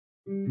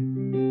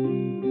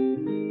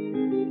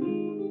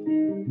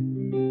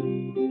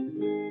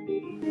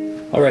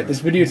Alright,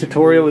 this video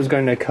tutorial is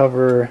going to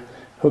cover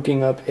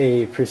hooking up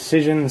a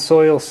precision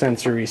soil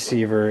sensor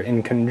receiver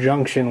in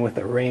conjunction with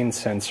a rain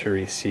sensor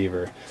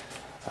receiver.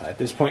 At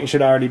this point you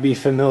should already be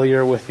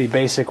familiar with the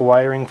basic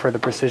wiring for the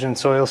precision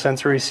soil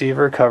sensor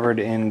receiver covered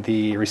in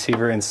the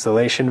receiver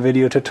installation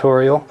video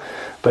tutorial,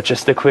 but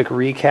just a quick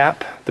recap.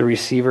 The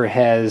receiver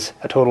has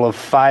a total of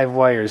 5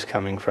 wires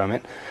coming from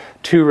it,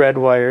 2 red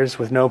wires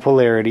with no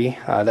polarity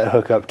that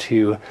hook up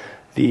to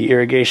the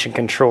irrigation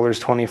controller's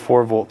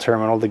 24-volt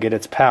terminal to get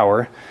its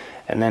power,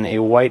 and then a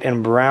white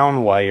and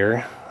brown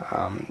wire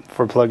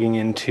for plugging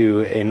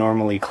into a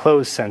normally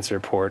closed sensor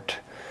port,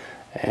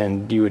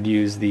 and you would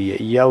use the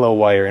yellow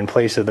wire in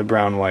place of the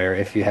brown wire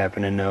if you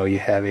happen to know you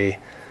have a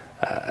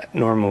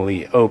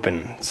normally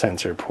open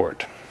sensor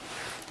port.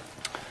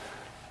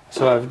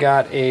 So I've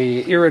got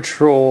a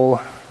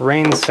Irritrol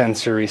rain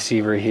sensor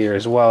receiver here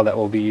as well that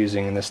we'll be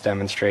using in this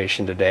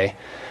demonstration today.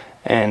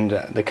 And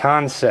the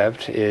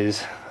concept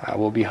is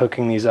we'll be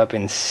hooking these up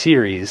in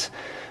series,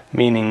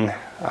 meaning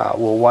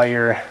we'll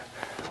wire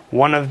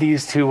one of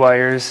these 2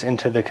 wires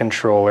into the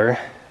controller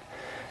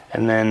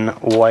and then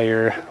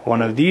wire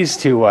one of these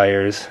 2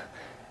 wires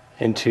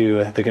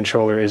into the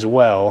controller as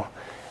well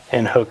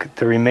and hook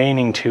the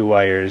remaining 2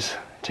 wires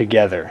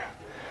together.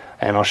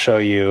 And I'll show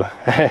you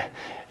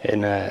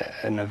in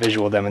a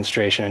visual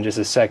demonstration in just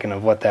a second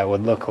of what that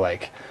would look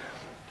like.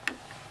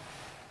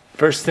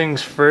 First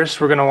things first,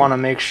 we're going to want to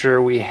make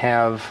sure we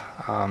have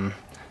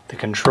the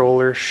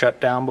controller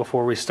shut down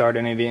before we start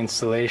any of the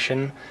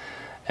installation.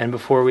 And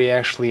before we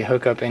actually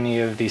hook up any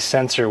of the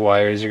sensor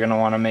wires, you're going to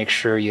want to make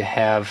sure you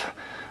have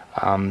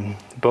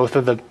both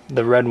of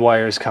the red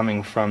wires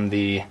coming from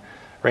the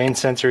rain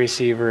sensor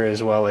receiver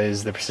as well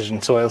as the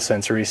precision soil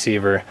sensor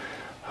receiver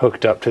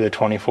hooked up to the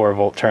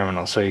 24-volt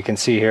terminal. So you can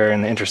see here,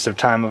 in the interest of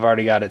time, I've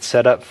already got it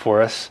set up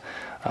for us.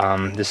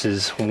 This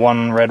is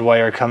one red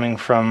wire coming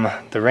from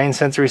the rain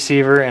sensor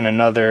receiver and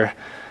another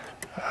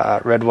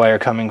red wire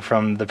coming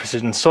from the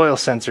precision soil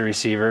sensor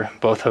receiver,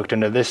 both hooked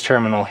into this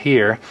terminal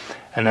here,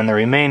 and then the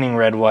remaining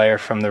red wire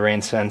from the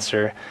rain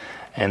sensor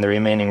and the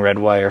remaining red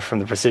wire from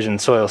the precision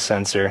soil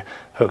sensor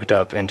hooked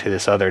up into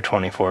this other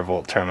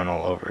 24-volt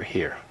terminal over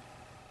here.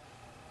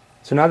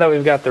 So now that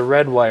we've got the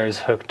red wires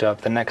hooked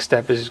up, the next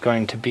step is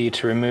going to be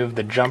to remove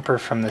the jumper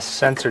from the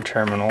sensor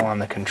terminal on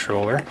the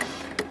controller.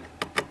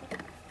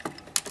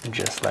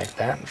 Just like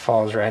that, it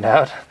falls right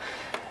out.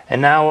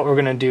 And now what we're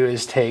going to do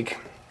is take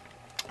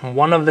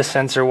one of the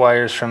sensor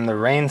wires from the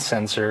rain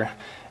sensor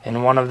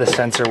and one of the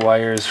sensor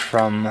wires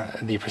from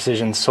the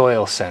precision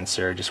soil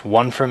sensor, just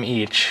one from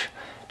each.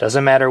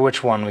 Doesn't matter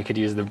which one, we could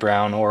use the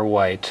brown or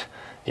white.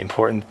 The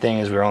important thing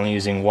is we're only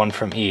using one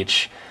from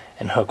each,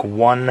 and hook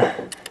one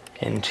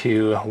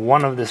into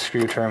one of the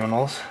screw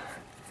terminals.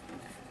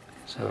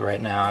 So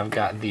right now I've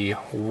got the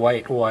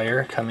white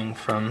wire coming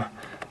from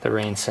the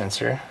rain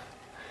sensor.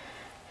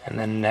 And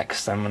then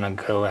next I'm going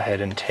to go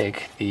ahead and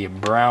take the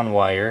brown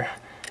wire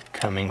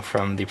coming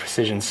from the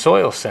precision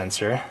soil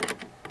sensor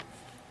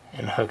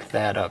and hook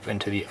that up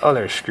into the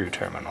other screw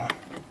terminal.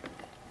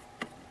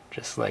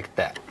 Just like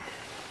that.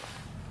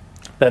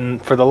 Then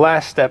for the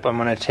last step, I'm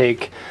going to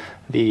take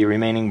the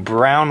remaining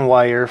brown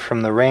wire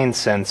from the rain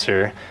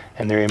sensor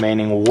and the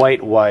remaining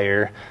white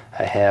wire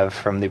I have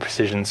from the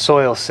precision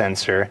soil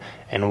sensor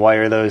and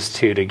wire those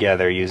 2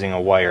 together using a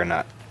wire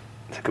nut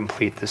to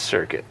complete the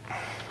circuit.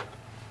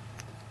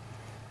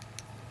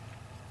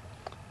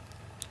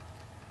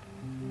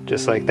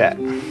 Just like that.